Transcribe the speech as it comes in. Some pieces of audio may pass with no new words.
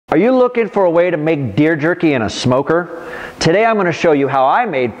Are you looking for a way to make deer jerky in a smoker? Today I'm going to show you how I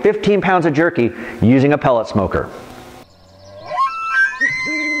made 15 pounds of jerky using a pellet smoker.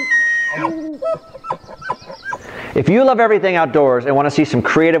 If you love everything outdoors and want to see some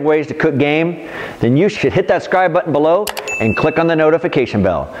creative ways to cook game, then you should hit that subscribe button below and click on the notification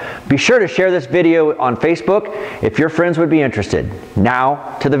bell. Be sure to share this video on Facebook if your friends would be interested.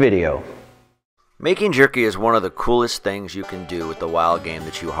 Now to the video. Making jerky is one of the coolest things you can do with the wild game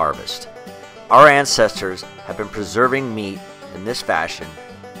that you harvest. Our ancestors have been preserving meat in this fashion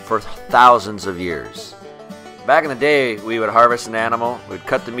for thousands of years. Back in the day, we would harvest an animal, we'd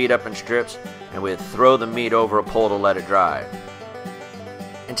cut the meat up in strips, and we'd throw the meat over a pole to let it dry.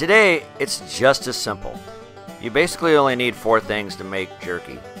 And today, it's just as simple. You basically only need 4 things to make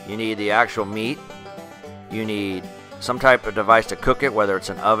jerky. You need the actual meat, you need some type of device to cook it, whether it's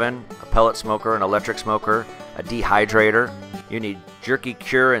an oven, a pellet smoker, an electric smoker, a dehydrator. You need jerky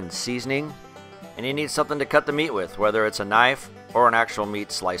cure and seasoning, and you need something to cut the meat with, whether it's a knife or an actual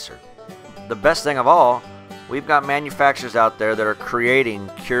meat slicer. The best thing of all, we've got manufacturers out there that are creating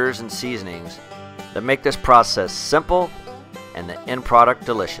cures and seasonings that make this process simple and the end product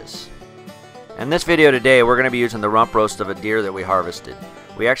delicious. In this video today, we're going to be using the rump roast of a deer that we harvested.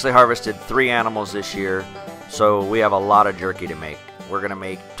 We actually harvested 3 animals this year, so we have a lot of jerky to make. We're going to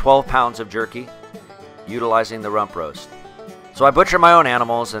make 12 pounds of jerky utilizing the rump roast. So I butcher my own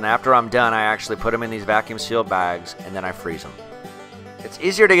animals, and after I'm done, I actually put them in these vacuum sealed bags and then I freeze them. It's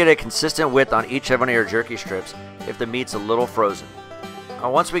easier to get a consistent width on each one of your jerky strips if the meat's a little frozen. Now,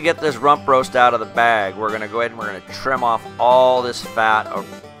 once we get this rump roast out of the bag, we're going to go ahead and we're going to trim off all this fat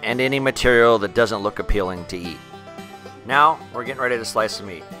and any material that doesn't look appealing to eat. Now we're getting ready to slice the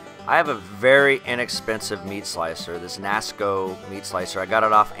meat. I have a very inexpensive meat slicer, this Nasco meat slicer. I got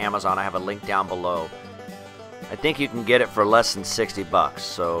it off Amazon. I have a link down below. I think you can get it for less than 60 bucks,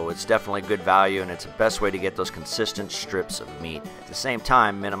 so it's definitely good value, and it's the best way to get those consistent strips of meat. At the same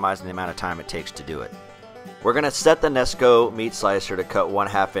time, minimizing the amount of time it takes to do it. We're going to set the Nasco meat slicer to cut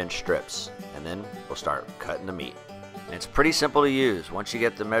 1/2 inch strips, and then we'll start cutting the meat. And it's pretty simple to use. Once you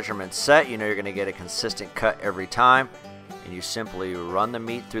get the measurements set, you know you're going to get a consistent cut every time, and you simply run the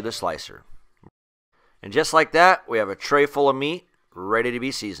meat through the slicer. And just like that, we have a tray full of meat ready to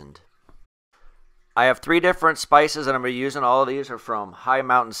be seasoned. I have 3 different spices that I'm going to be using. All of these are from High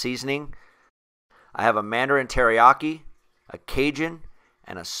Mountain Seasoning. I have a Mandarin Teriyaki, a Cajun,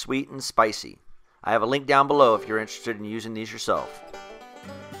 and a Sweet and Spicy. I have a link down below if you're interested in using these yourself.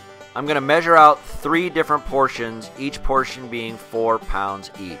 I'm going to measure out 3 different portions, each portion being 4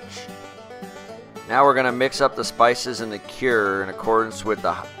 pounds each. Now we're going to mix up the spices and the cure in accordance with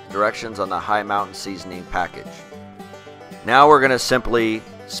the directions on the High Mountain Seasoning package. Now we're going to simply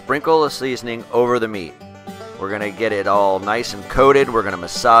sprinkle the seasoning over the meat. We're going to get it all nice and coated. We're going to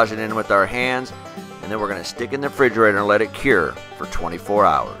massage it in with our hands, and then we're going to stick it in the refrigerator and let it cure for 24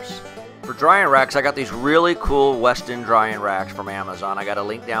 hours. For drying racks, I got these really cool Weston drying racks from Amazon. I got a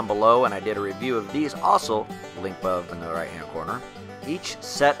link down below, and I did a review of these also, link above in the right hand corner. Each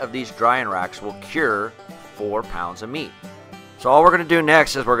set of these drying racks will cure 4 pounds of meat. So all we're going to do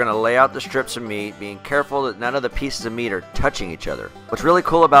next is we're going to lay out the strips of meat, being careful that none of the pieces of meat are touching each other. What's really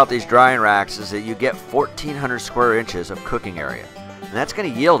cool about these drying racks is that you get 1,400 square inches of cooking area. And that's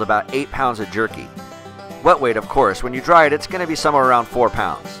going to yield about 8 pounds of jerky. Wet weight, of course. When you dry it, it's going to be somewhere around 4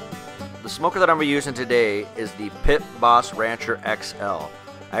 pounds. The smoker that I'm going to be using today is the Pit Boss Rancher XL.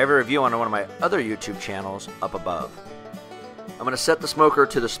 I have a review on one of my other YouTube channels up above. I'm going to set the smoker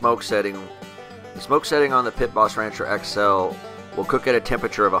to the smoke setting. The smoke setting on the Pit Boss Rancher XL will cook at a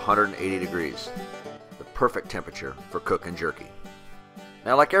temperature of 180 degrees. The perfect temperature for cooking jerky.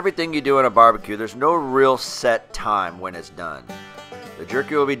 Now, like everything you do in a barbecue, there's no real set time when it's done. The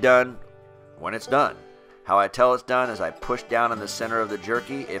jerky will be done when it's done. How I tell it's done is I push down in the center of the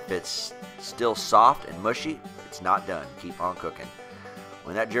jerky. If it's still soft and mushy, it's not done. Keep on cooking.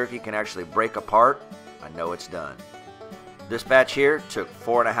 When that jerky can actually break apart, I know it's done. This batch here took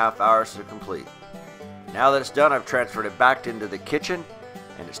 4.5 hours to complete. Now that it's done, I've transferred it back into the kitchen,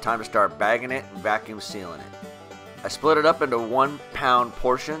 and it's time to start bagging it and vacuum sealing it. I split it up into 1 pound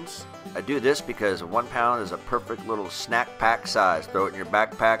portions. I do this because 1 pound is a perfect little snack pack size. Throw it in your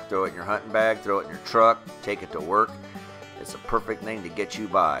backpack, throw it in your hunting bag, throw it in your truck, take it to work. It's a perfect thing to get you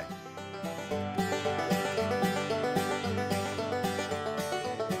by.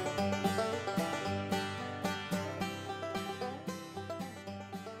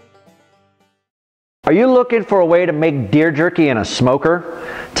 Are you looking for a way to make deer jerky in a smoker?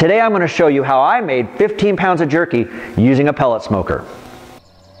 Today I'm going to show you how I made 15 pounds of jerky using a pellet smoker.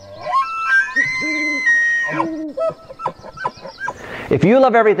 If you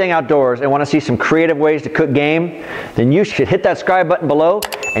love everything outdoors and want to see some creative ways to cook game, then you should hit that subscribe button below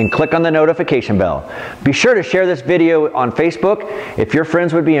and click on the notification bell. Be sure to share this video on Facebook if your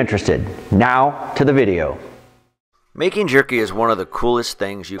friends would be interested. Now to the video. Making jerky is one of the coolest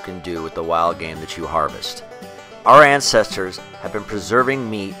things you can do with the wild game that you harvest. Our ancestors have been preserving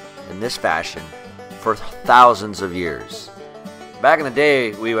meat in this fashion for thousands of years. Back in the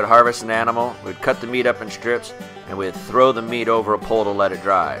day, we would harvest an animal, we'd cut the meat up in strips, and we'd throw the meat over a pole to let it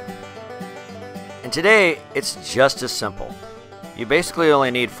dry. And today, it's just as simple. You basically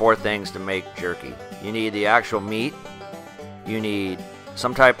only need 4 things to make jerky. You need the actual meat, you need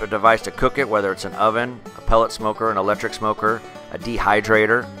some type of device to cook it, whether it's an oven, a pellet smoker, an electric smoker, a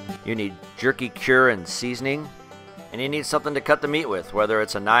dehydrator. You need jerky cure and seasoning, and you need something to cut the meat with, whether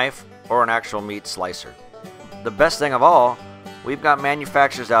it's a knife or an actual meat slicer. The best thing of all, we've got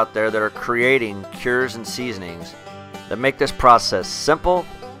manufacturers out there that are creating cures and seasonings that make this process simple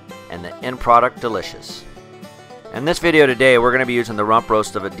and the end product delicious. In this video today, we're going to be using the rump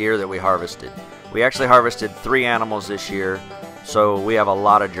roast of a deer that we harvested. We actually harvested 3 animals this year, so we have a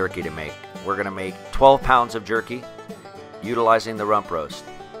lot of jerky to make. We're going to make 12 pounds of jerky utilizing the rump roast.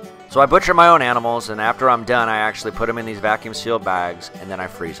 So I butcher my own animals, and after I'm done, I actually put them in these vacuum sealed bags and then I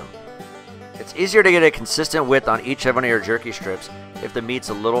freeze them. It's easier to get a consistent width on each one of your jerky strips if the meat's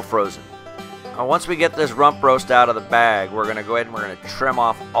a little frozen. Now, once we get this rump roast out of the bag, we're going to go ahead and we're going to trim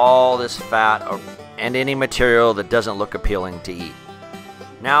off all this fat and any material that doesn't look appealing to eat.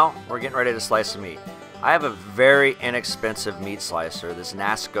 Now we're getting ready to slice the meat. I have a very inexpensive meat slicer, this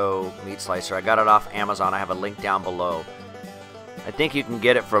Nasco meat slicer. I got it off Amazon. I have a link down below. I think you can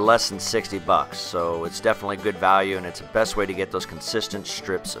get it for less than 60 bucks, so it's definitely good value, and it's the best way to get those consistent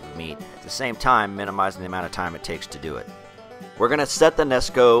strips of meat, at the same time minimizing the amount of time it takes to do it. We're going to set the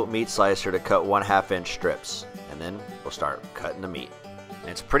Nasco meat slicer to cut 1/2 inch strips, and then we'll start cutting the meat. And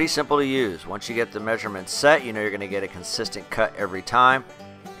it's pretty simple to use. Once you get the measurements set, you know you're going to get a consistent cut every time,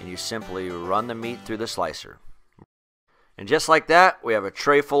 and you simply run the meat through the slicer. And just like that, we have a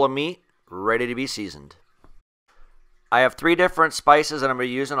tray full of meat ready to be seasoned. I have 3 different spices that I'm going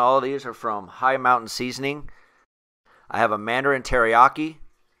to be using. All of these are from High Mountain Seasoning. I have a Mandarin Teriyaki,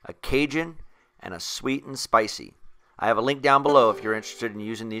 a Cajun, and a Sweet and Spicy. I have a link down below if you're interested in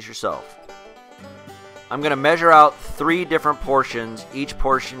using these yourself. I'm going to measure out 3 different portions, each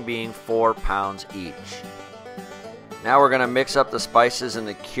portion being 4 pounds each. Now we're going to mix up the spices and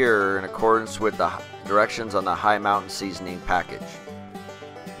the cure in accordance with the directions on the High Mountain Seasoning package.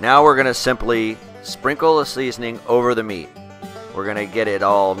 Now we're going to simply sprinkle the seasoning over the meat. We're going to get it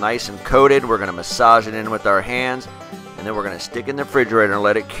all nice and coated. We're going to massage it in with our hands, and then we're going to stick it in the refrigerator and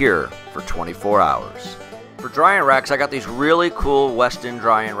let it cure for 24 hours. For drying racks, I got these really cool Weston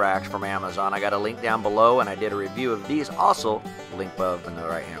drying racks from Amazon. I got a link down below, and I did a review of these also, link above in the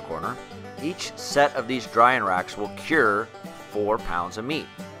right hand corner. Each set of these drying racks will cure 4 pounds of meat.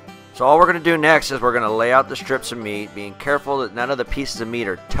 So all we're going to do next is we're going to lay out the strips of meat, being careful that none of the pieces of meat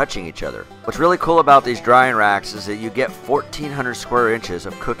are touching each other. What's really cool about these drying racks is that you get 1,400 square inches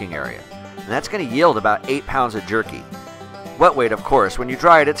of cooking area, and that's going to yield about 8 pounds of jerky. Wet weight, of course. When you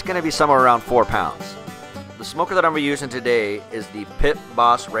dry it, it's going to be somewhere around 4 pounds. The smoker that I'm going to be using today is the Pit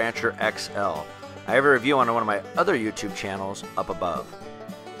Boss Rancher XL. I have a review on one of my other YouTube channels up above.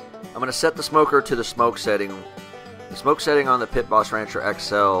 I'm going to set the smoker to the smoke setting. The smoke setting on the Pit Boss Rancher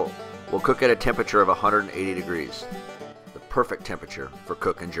XL will cook at a temperature of 180 degrees. The perfect temperature for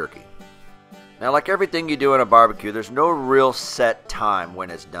cooking jerky. Now, like everything you do in a barbecue, there's no real set time when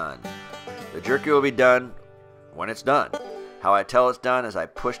it's done. The jerky will be done when it's done. How I tell it's done is I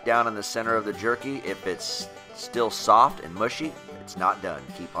push down in the center of the jerky. If it's still soft and mushy, it's not done.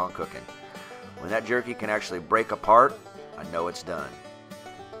 Keep on cooking. When that jerky can actually break apart, I know it's done.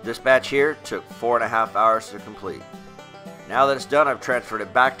 This batch here took 4.5 hours to complete. Now that it's done, I've transferred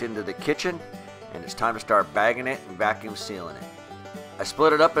it back into the kitchen, and it's time to start bagging it and vacuum sealing it. I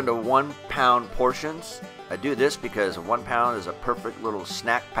split it up into 1 pound portions. I do this because 1 pound is a perfect little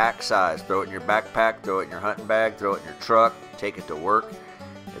snack pack size. Throw it in your backpack, throw it in your hunting bag, throw it in your truck, take it to work.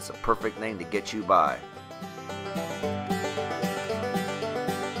 It's a perfect thing to get you by.